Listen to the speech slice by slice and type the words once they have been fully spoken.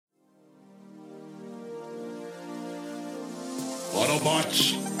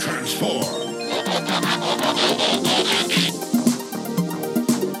Autobots, transform!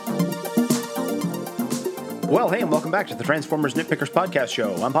 Well, hey, and welcome back to the Transformers Nitpickers Podcast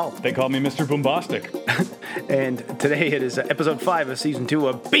Show. I'm Paul. They call me Mr. Boombastic. And today it is episode 5 of season 2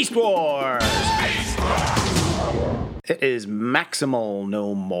 of Beast Wars. It is Maximal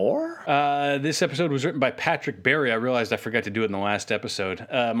no more. This episode was written by Patrick Berry. I realized I forgot to do it in the last episode.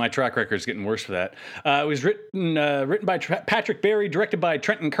 My track record is getting worse for that. It was written by Patrick Berry, directed by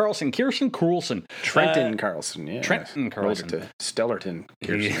Trenton Carlson. Trenton Carlson, yeah. Trenton Carlson. Related to Stellarton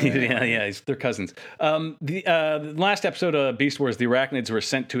Kirsten. yeah, they're cousins. The last episode of Beast Wars, the Arachnids were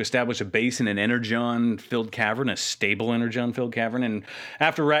sent to establish a base in an Energon-filled cavern, a stable Energon-filled cavern. And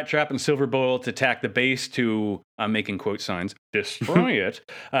after Rat Trap and Silver Bullet attack the base to... I'm making quote signs, destroy it.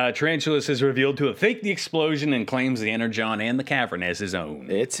 Tarantulas is revealed to have faked the explosion and claims the Energon and the cavern as his own.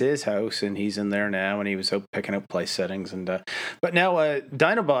 It's his house, and he's in there now, and he was out picking up place settings. But now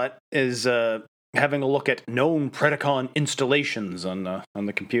Dinobot is having a look at known Predacon installations on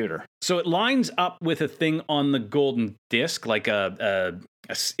the computer. So it lines up with a thing on the golden disc, like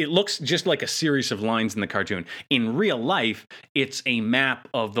it looks just like a series of lines in the cartoon. In real life, it's a map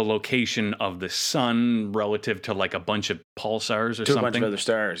of the location of the sun relative to like a bunch of pulsars or something. A bunch of other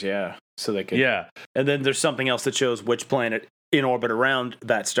stars, yeah. So they could, yeah. And then there's something else that shows which planet in orbit around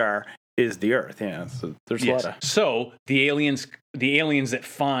that star is the Earth. Yeah. So there's a lot of. So the aliens that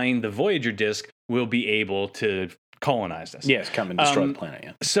find the Voyager disc will be able to colonize us. Yes, come and destroy the planet,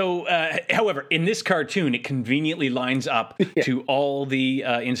 yeah. So, however, in this cartoon, it conveniently lines up to all the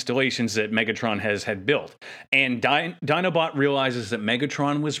installations that Megatron had built. And Dinobot realizes that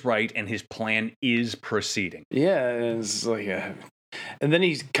Megatron was right and his plan is proceeding. Yeah, it's like and then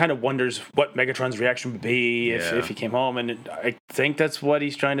he kind of wonders what Megatron's reaction would be if he came home, and I think that's what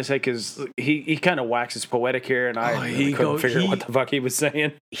he's trying to say, because he kind of waxes poetic here, and I really couldn't figure out what the fuck he was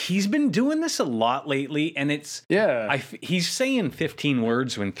saying. He's been doing this a lot lately, and it's... Yeah. He's saying 15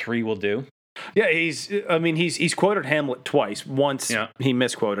 words when 3 will do. Yeah, he's quoted Hamlet twice. Once he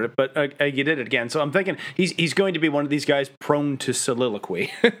misquoted it, but he did it again. So I'm thinking he's going to be one of these guys prone to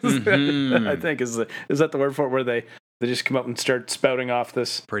soliloquy. Mm-hmm. I think is that the word for it, where they just come up and start spouting off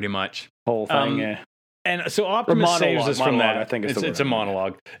this pretty much whole thing. And so Optimus saves us from that. I think it's a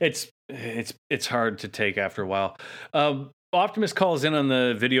monologue. It's hard to take after a while. Optimus calls in on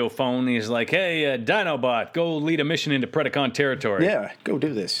the video phone. He's like, "Hey, Dinobot, go lead a mission into Predacon territory." Yeah, go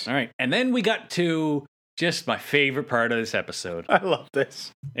do this. All right. And then we got to just my favorite part of this episode. I love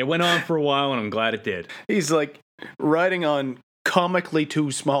this. It went on for a while, and I'm glad it did. He's like riding on comically too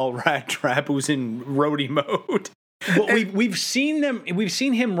small Rat Trap, who's in roadie mode. Well, we've seen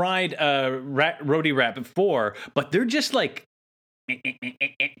him ride Roadie Rat before, but they're just like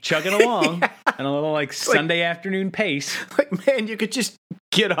chugging along and a little like Sunday afternoon pace. Like, man, you could just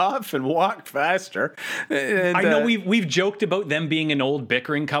get off and walk faster. And, I know we've joked about them being an old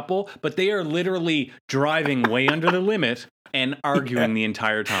bickering couple, but they are literally driving way under the limit and arguing the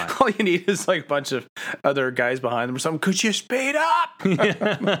entire time. All you need is like a bunch of other guys behind them or something. Could you speed up?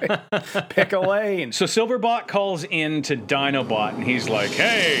 Pick a lane. So Silverbot calls in to Dinobot, and he's like,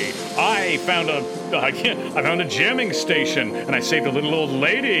 "Hey, I found a jamming station, and I saved a little old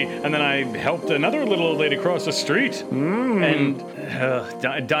lady, and then I helped another little old lady cross the street." And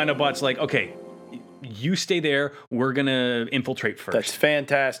Dinobot's like, "Okay, you stay there. We're gonna infiltrate first." That's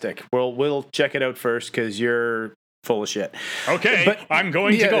fantastic. We'll check it out first, because you're full of shit. Okay, but I'm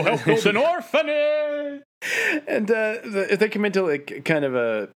going to go help build an orphanage. And they come into like kind of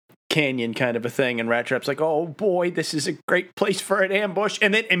a canyon kind of a thing, and Rat Trap's like, "Oh boy, this is a great place for an ambush."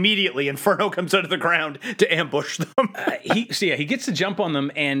 And then immediately Inferno comes out of the ground to ambush them. He gets the jump on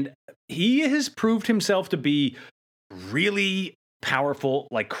them, and he has proved himself to be really powerful,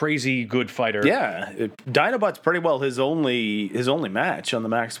 like crazy good fighter. Yeah, Dinobot's pretty well his only match on the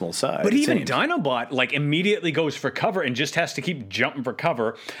Maximal side. But even Dinobot like immediately goes for cover and just has to keep jumping for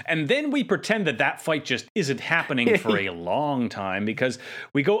cover. And then we pretend that fight just isn't happening for a long time, because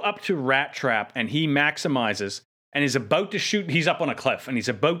we go up to Rat Trap and he maximizes and is about to shoot. He's up on a cliff and he's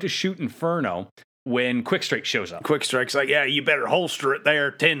about to shoot Inferno when Quickstrike shows up. Quickstrike's like, "Yeah, you better holster it there,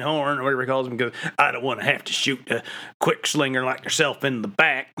 Tin Horn," or whatever he calls him, because I don't want to have to shoot a quick slinger like yourself in the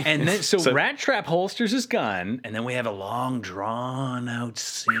back. And then, so Rat Trap holsters his gun, and then we have a long, drawn-out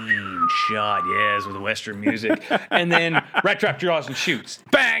scene shot, yes, with Western music. And then Rat Trap draws and shoots.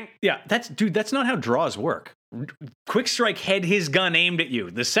 Bang! Yeah, that's not how draws work. Quickstrike had his gun aimed at you.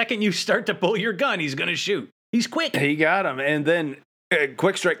 The second you start to pull your gun, he's going to shoot. He's quick. He got him, and then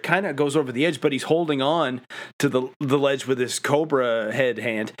Quickstrike kind of goes over the edge, but he's holding on to the ledge with his Cobra head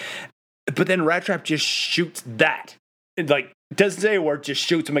hand. But then Rat Trap just shoots that. Like, doesn't say a word, just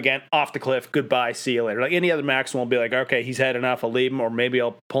shoots him again off the cliff. Goodbye, see you later. Like any other Maximal will be like, okay, he's had enough, I'll leave him, or maybe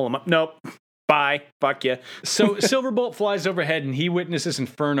I'll pull him up. Nope. Bye. Fuck you. So Silverbolt flies overhead and he witnesses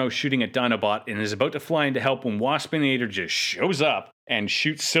Inferno shooting at Dinobot and is about to fly in to help when Waspinator just shows up and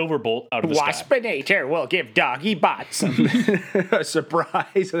shoots Silverbolt out of the sky. Waspinator will give Doggy Bot some a surprise,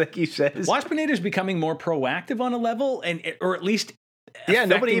 I think he says. Waspinator's becoming more proactive on a level, or at least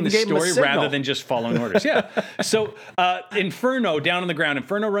nobody even the gave him a story signal. rather than just following orders. Yeah. So Inferno down on the ground.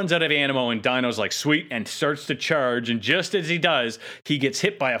 Inferno runs out of ammo, and Dino's like, sweet, and starts to charge. And just as he does, he gets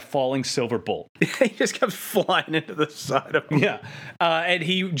hit by a falling Silverbolt. He just comes flying into the side of him. Yeah.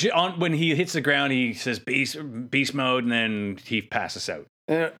 And when he hits the ground, he says beast mode, and then he passes out.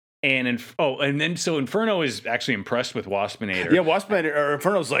 And then Inferno is actually impressed with Waspinator. Yeah,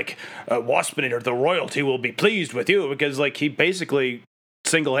 Inferno's like, Waspinator, the royalty will be pleased with you, because like he basically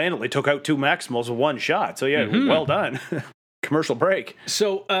single-handedly took out 2 Maximals with one shot. So yeah, well done. Commercial break.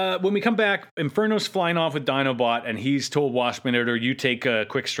 So when we come back, Inferno's flying off with Dinobot, and he's told Waspinator, you take a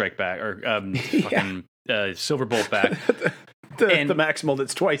quick strike back, or Silverbolt back. The Maximal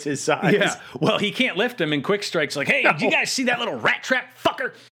that's twice his size. Yeah. Well, he can't lift him, and Quick Strike's like, hey, do you guys see that little rat trap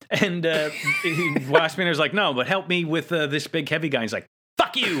fucker? And Waspinator's like, no, but help me with this big heavy guy. He's like,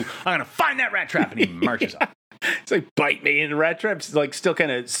 fuck you. I'm going to find that rat trap. And he marches off. It's like, bite me. And the rat trap's like still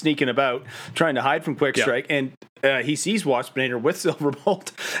kind of sneaking about, trying to hide from Quick Strike. And he sees Waspinator with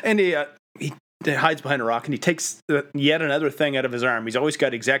Silverbolt, and he hides behind a rock, and he takes yet another thing out of his arm. He's always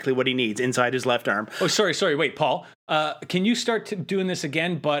got exactly what he needs inside his left arm. Oh, sorry. Wait, Paul. Can you start doing this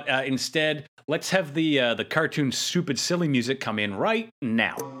again? But instead, let's have the cartoon stupid silly music come in right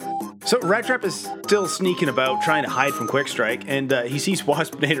now. So Rat Trap is still sneaking about, trying to hide from Quick Strike, and he sees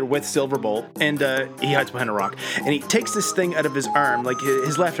Waspinator with Silverbolt, and he hides behind a rock. And he takes this thing out of his arm, like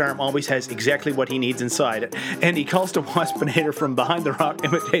his left arm always has exactly what he needs inside it, and he calls to Waspinator from behind the rock,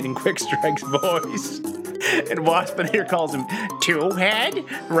 imitating Quick Strike's voice. And Waspinator calls him Two-Head.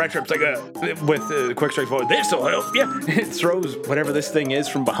 Rat Trap's like, with Quick Strike's voice, this'll help you. It throws whatever this thing is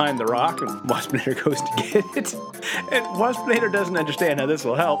from behind the rock, and Waspinator goes to get it. And Waspinator doesn't understand how this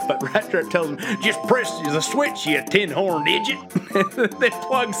will help, but Rat Trap tells him, just press the switch, you tin-horned idiot. And then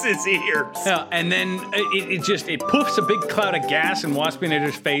plugs his ears. Yeah, and then it poofs a big cloud of gas in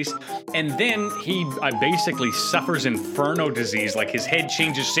Waspinator's face, and then he basically suffers Inferno disease, like his head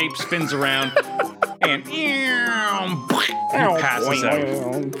changes shape, spins around, and he passes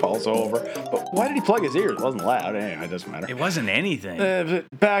out. Falls over. But why did he plug his ears? It wasn't loud. Anyway, it doesn't matter. It wasn't anything.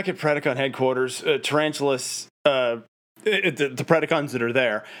 Back at Predacon headquarters, Tarantulas, the Predacons that are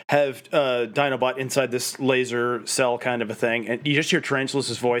there have Dinobot inside this laser cell kind of a thing, and you just hear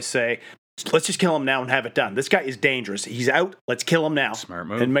Tarantulas' voice say, let's just kill him now and have it done. This guy is dangerous. He's out. Let's kill him now. Smart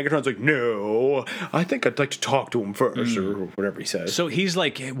move. And Megatron's like, no, I think I'd like to talk to him first, or whatever he says. So he's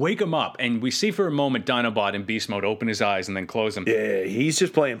like, hey, wake him up. And we see for a moment Dinobot in beast mode open his eyes and then close them. Yeah, he's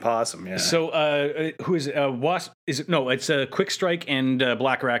just playing possum, yeah. So who is it? Wasp? Is it? No, it's Quick Strike and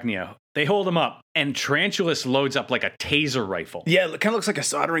Black Arachnia. They hold him up, and Tarantulas loads up like a taser rifle. Yeah, it kind of looks like a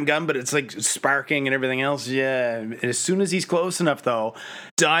soldering gun, but it's like sparking and everything else. Yeah, and as soon as he's close enough, though,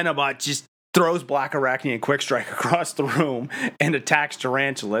 Dinobot just throws Black Arachnia and Quick Strike across the room and attacks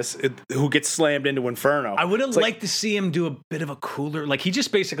Tarantulas, who gets slammed into Inferno. I would have liked to see him do a bit of a cooler, like he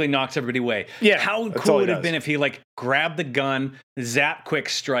just basically knocks everybody away. Yeah, how cool would it have been if he like grabbed the gun, zapped Quick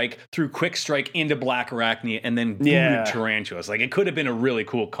Strike, threw Quick Strike into Black Arachnia, and then booted Tarantulas. Like it could have been a really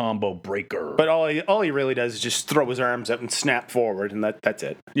cool combo breaker. But all he really does is just throw his arms up and snap forward, and that's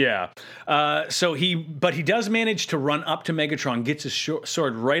it. Yeah. So he does manage to run up to Megatron, gets his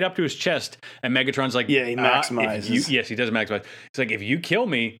sword right up to his chest. And Megatron's like, yeah, he maximizes. Yes, he does maximize. It's like, if you kill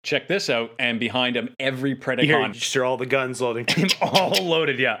me, check this out. And behind him, every Predacon. You hear all the guns loading. All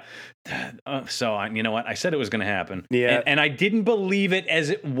loaded, yeah. So, you know what? I said it was going to happen. Yeah. And I didn't believe it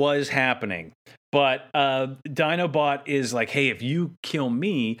as it was happening. But Dinobot is like, hey, if you kill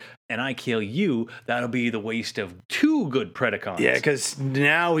me and I kill you, that'll be the waste of 2 good Predacons. Yeah, because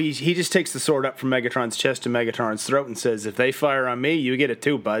now he just takes the sword up from Megatron's chest to Megatron's throat and says, if they fire on me, you get it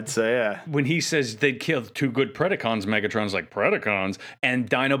too, bud. So yeah. When he says they'd kill 2 good Predacons, Megatron's like, Predacons? And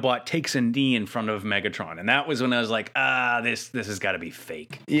Dinobot takes a knee in front of Megatron. And that was when I was like, this has got to be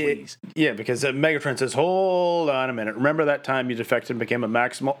fake. Please. Yeah, because Megatron says, hold on a minute. Remember that time you defected and became a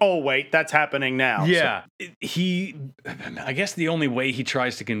Maximal? Oh, wait, that's happening now. Yeah. So. I guess the only way he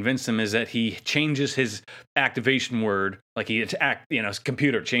tries to convince him is that he changes his activation word, like his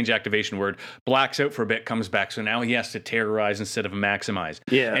computer change activation word, blacks out for a bit, comes back. So now he has to terrorize instead of maximize.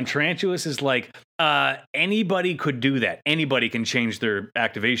 Yeah. And Tarantulas is like, anybody could do that. Anybody can change their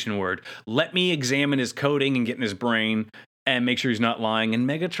activation word. Let me examine his coding and get in his brain. and make sure he's not lying. And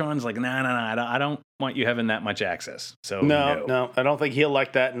Megatron's like, nah, I don't want you having that much access. So no, I don't think he'll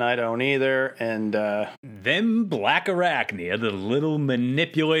like that, and I don't either. And then Black Arachnia, the little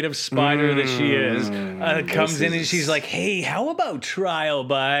manipulative spider that she is, comes in and she's like, hey, how about trial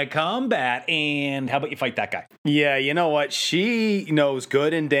by combat? And how about you fight that guy? Yeah, you know what? She knows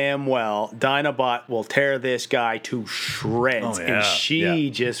good and damn well Dinobot will tear this guy to shreds, and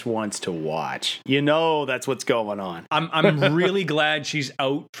she just wants to watch. You know that's what's going on. I'm really glad she's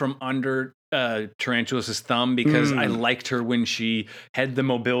out from under Tarantulas' thumb, because I liked her when she had the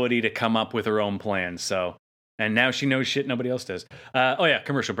mobility to come up with her own plans. So, and now she knows shit nobody else does.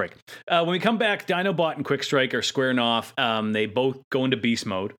 Commercial break. When we come back, Dinobot and Quick Strike are squaring off. They both go into beast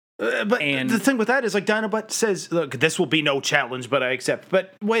mode. But the thing with that is, like, Dinobot says, look, this will be no challenge, but I accept.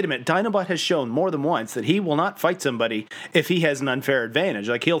 But wait a minute, Dinobot has shown more than once that he will not fight somebody if he has an unfair advantage.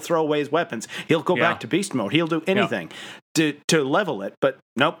 Like, he'll throw away his weapons. He'll go back to beast mode. He'll do anything to level it. But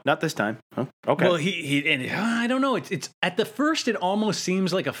nope, not this time. Oh, okay. Well, I don't know. It's at the first, it almost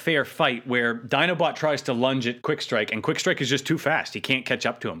seems like a fair fight where Dinobot tries to lunge at Quick Strike, and Quick Strike is just too fast. He can't catch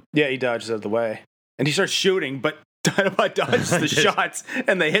up to him. Yeah, he dodges out of the way. And he starts shooting, but Dinobot dodges the shots,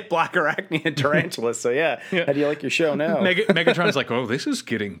 and they hit Black Arachnia and Tarantulas. So, yeah. How do you like your show now? Megatron's like, oh, this is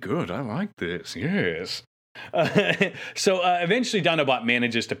getting good. I like this. Yes. So eventually Dinobot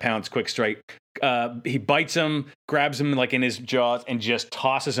manages to pounce Quick Strike. He bites him, grabs him like in his jaws, and just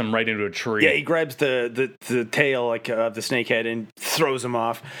tosses him right into a tree. Yeah, he grabs the tail like of the snake head and throws him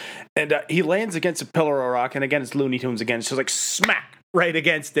off. And he lands against a pillar of rock, and again, it's Looney Tunes again. So, like, smack! Right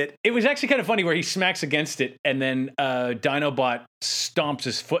against it. It was actually kind of funny where he smacks against it, and then Dinobot stomps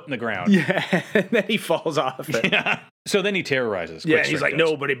his foot in the ground. Yeah, and then he falls off it. Yeah. So then he terrorizes. Yeah, he's like,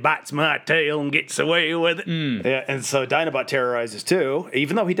 nobody bites my tail and gets away with it. Yeah, and so Dinobot terrorizes too,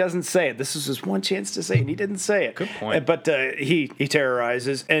 even though he doesn't say it. This is his one chance to say it, and he didn't say it. Good point. But he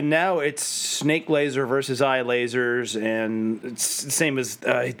terrorizes, and now it's Snake Laser versus Eye Lasers, and it's the same as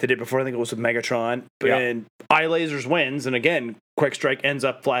they did before. I think it was with Megatron. Yeah. And Eye Lasers wins, and again, Quick Strike ends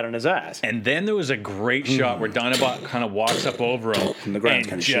up flat on his ass. And then there was a great shot where Dinobot kind of walks up over him and the ground's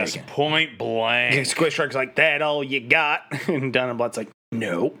kind of just shaking. Point blank. Quick Strike's like, that all you got? And Dinobot's like,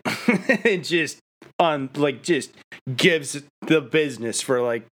 no. It just gives the business for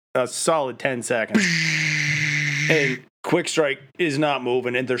like a solid 10 seconds. And Quick Strike is not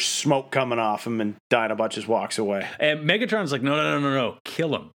moving, and there's smoke coming off him, and Dinobot just walks away. And Megatron's like, no,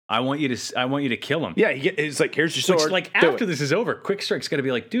 kill him. I want you to kill him. Yeah, he's like, here's your sword. Which, like, after this is over, Quick Strike's gonna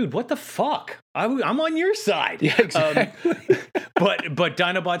be like, dude, what the fuck? I'm on your side. Yeah, exactly. But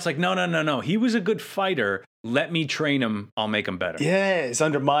Dinobot's like, no. He was a good fighter. Let me train him. I'll make him better. Yes,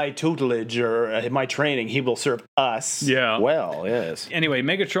 under my tutelage or my training, he will serve us. Yeah. Well, yes. Anyway,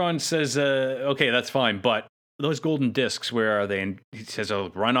 Megatron says, okay, that's fine, but those golden discs, where are they? And he says,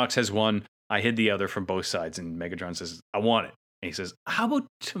 oh, Rhinox has one. I hid the other from both sides. And Megatron says, I want it. And he says, how about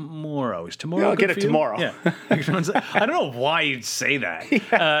tomorrow? Is tomorrow I'll get it tomorrow. Yeah. Megatron's like, I don't know why you'd say that.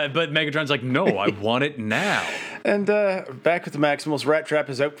 Yeah. But Megatron's like, no, I want it now. And back with the Maximals, Rat Trap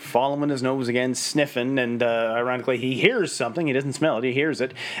is out following his nose again, sniffing, and ironically, he hears something. He doesn't smell it, he hears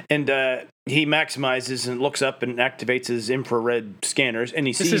it. And he maximizes and looks up and activates his infrared scanners, and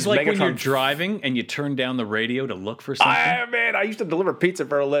he sees Megatron. This is like when you're driving and you turn down the radio to look for something? I used to deliver pizza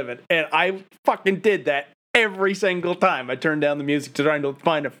for a living, and I fucking did that. Every single time I turned down the music to trying to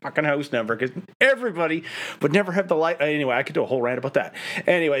find a fucking house number, because everybody would never have the light. Anyway, I could do a whole rant about that.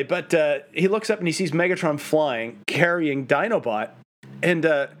 Anyway, but he looks up and he sees Megatron flying, carrying Dinobot, and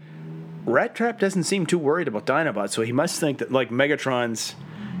Rat Trap doesn't seem too worried about Dinobot, so he must think that, like, Megatron's,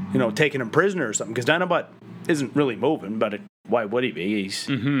 taking him prisoner or something, because Dinobot isn't really moving, but why would he be? He's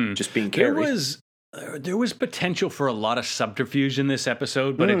just being carried. There was potential for a lot of subterfuge in this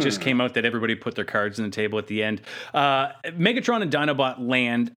episode, but it just came out that everybody put their cards on the table at the end. Megatron and Dinobot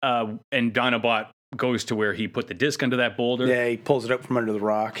land, and Dinobot goes to where he put the disc under that boulder. Yeah, he pulls it up from under the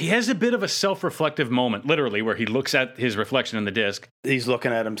rock. He has a bit of a self-reflective moment, literally, where he looks at his reflection in the disc. He's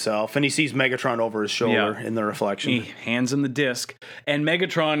looking at himself, and he sees Megatron over his shoulder in the reflection. He hands him the disc, and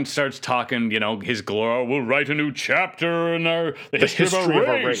Megatron starts talking, his glory, we'll write a new chapter in the history of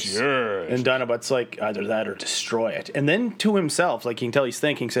our race. Yes. And Dinobot's like, either that or destroy it. And then to himself, like you can tell he's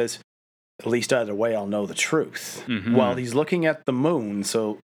thinking, says, at least either way I'll know the truth. While he's looking at the moon,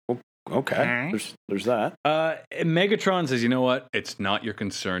 so... Okay, there's that. Megatron says, you know what? It's not your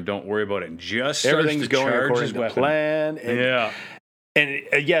concern. Don't worry about it. Just everything's going according to plan. And,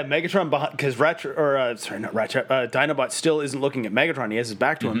 Megatron behind, because Dinobot still isn't looking at Megatron. He has his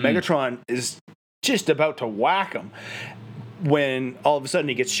back to him. Megatron is just about to whack him. when all of a sudden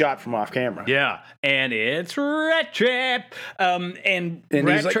he gets shot from off camera. Yeah, and it's Rat Trap. And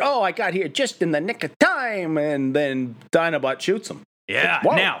he's like, oh, I got here just in the nick of time. And then Dinobot shoots him. Yeah.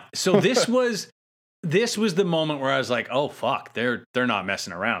 Whoa. Now, so this was the moment where I was like, oh, fuck, they're not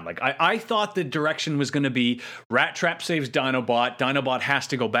messing around. Like, I thought the direction was going to be Rat Trap saves Dinobot. Dinobot has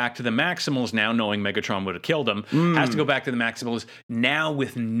to go back to the Maximals now, knowing Megatron would have killed him. Has to go back to the Maximals now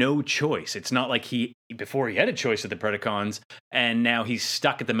with no choice. It's not like before he had a choice at the Predacons, and now he's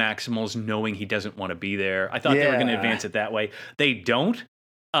stuck at the Maximals knowing he doesn't want to be there. I thought they were going to advance it that way. They don't.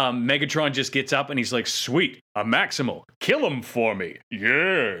 Megatron just gets up and he's like, sweet, a Maximal. Kill him for me.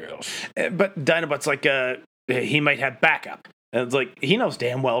 Yes. But Dinobot's like, he might have backup. And it's like, he knows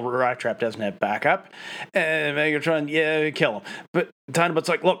damn well Rat Trap doesn't have backup. And Megatron, kill him. But Dinobot's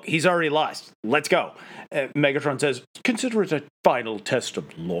like, look, he's already lost. Let's go. Megatron says, consider it a final test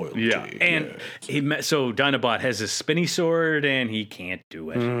of loyalty. Yeah. And so Dinobot has his spinny sword and he can't do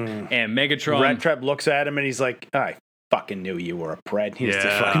it. And Megatron... Rat Trap looks at him and he's like, I fucking knew you were a pred.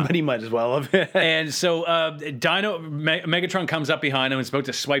 But he might as well have. And so Megatron comes up behind him and is about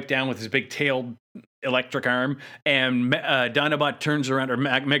to swipe down with his big tail electric arm, and Dinobot turns around, or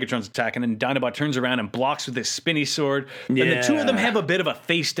Megatron's attacking, and Dinobot turns around and blocks with his spinny sword. Yeah. And the two of them have a bit of a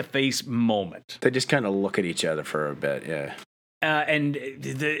face-to-face moment. They just kind of look at each other for a bit, yeah. And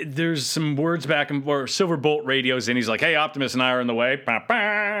there's some words back and forth. Silverbolt radios in. He's like, hey, Optimus and I are in the way.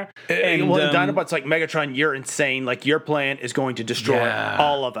 And Dinobot's like, Megatron, you're insane. Like, your plan is going to destroy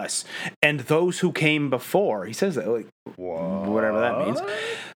all of us. And those who came before, he says that, like, whatever that means.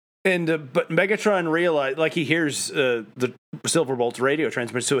 And but Megatron realized, like, he hears the Silverbolt's radio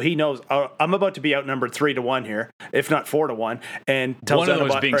transmission, so he knows I'm about to be outnumbered 3-1 here, if not 4-1. And tells one of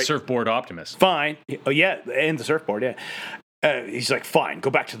those Dinobot, being Surfboard Optimus. Fine. Oh, yeah, and the surfboard, yeah. He's like, fine,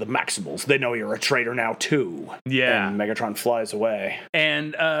 go back to the Maximals. They know you're a traitor now, too. Yeah. And Megatron flies away.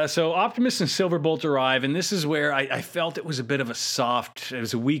 And so Optimus and Silverbolt arrive, and this is where I felt it was a bit of it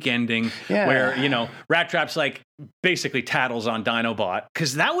was a weak ending, where, Rat Trap's like, basically tattles on Dinobot,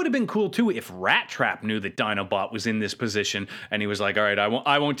 because that would have been cool, too, if Rat Trap knew that Dinobot was in this position, and he was like, all right,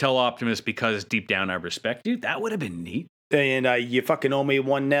 I won't tell Optimus because deep down I respect you. That would have been neat. And you fucking owe me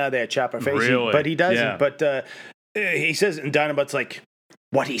one now there, Chopper Face. Really? But he doesn't. Yeah. But he says, and Dinobot's like,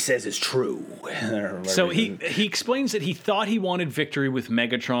 what he says is true. So he explains that he thought he wanted victory with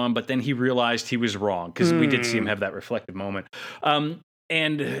Megatron, but then he realized he was wrong, because we did see him have that reflective moment. And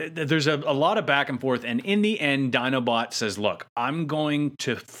there's a lot of back and forth, and in the end, Dinobot says, look, I'm going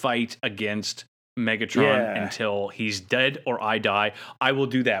to fight against Megatron until he's dead or I die. I will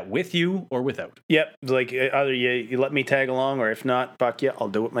do that with you or without. Yep, like either you let me tag along, or if not, fuck you, I'll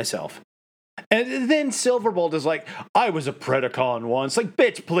do it myself. And then Silverbolt is like, I was a Predacon once. Like,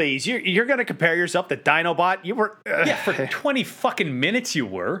 bitch, please. You're going to compare yourself to Dinobot? You were... Yeah, for 20 fucking minutes you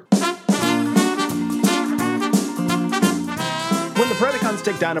were. When the Predacons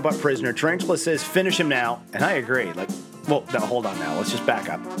take Dinobot prisoner, Tarantula says, finish him now. And I agree. Like, well, no, hold on now. Let's just back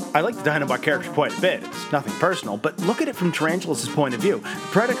up. I like the Dinobot character quite a bit. It's nothing personal, but look at it from Tarantula's point of view. The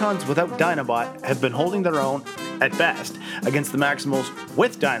Predacons without Dinobot have been holding their own, at best, against the Maximals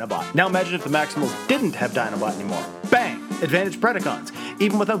with Dinobot. Now imagine if the Maximals didn't have Dinobot anymore. Bang! Advantage Predacons.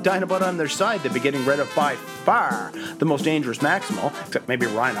 Even without Dinobot on their side, they'd be getting rid of by far the most dangerous Maximal, except maybe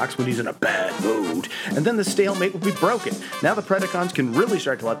Rhinox when he's in a bad mood. And then the stalemate would be broken. Now the Predacons can really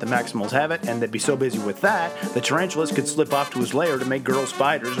start to let the Maximals have it, and they'd be so busy with that, the Tarantulas could slip off to his lair to make girl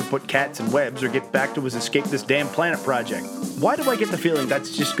spiders or put cats in webs or get back to his Escape This Damn Planet project. Why do I get the feeling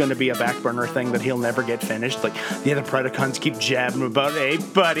that's just going to be a back burner thing that he'll never get finished? Like, the other Predacons keep jabbing about, hey,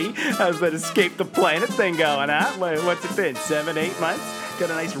 buddy, how's that Escape the Planet thing going, huh? What's it been, 7-8 months?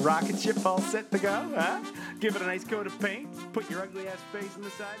 Got a nice rocket ship all set to go, huh? Give it a nice coat of paint, put your ugly-ass face on the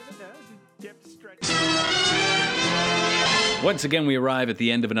side of it, you have to stretch it. Once again, we arrive at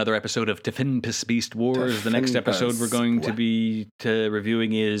the end of another episode of Tifinpus Beast Wars. The next episode we're going to be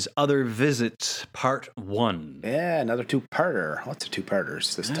reviewing is Other Visits Part 1. Yeah, another two-parter. Lots of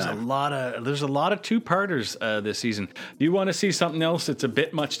two-parters this time. There's a lot of two-parters this season. If you want to see something else that's a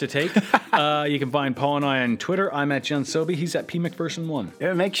bit much to take, you can find Paul and I on Twitter. I'm at John Sobey. He's at PMcPherson1.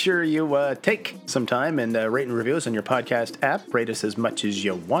 Yeah, make sure you take some time and rate and review us on your podcast app. Rate us as much as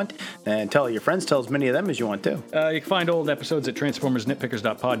you want. And tell your friends, tell as many of them as you want to. You can find old episodes at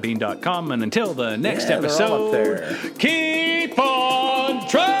transformersnitpickers.podbean.com. And until the next episode, up there. Keep on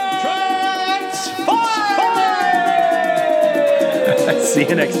transforming! See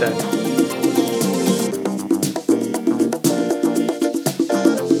you next time.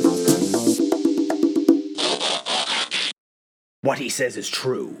 What he says is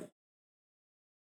true.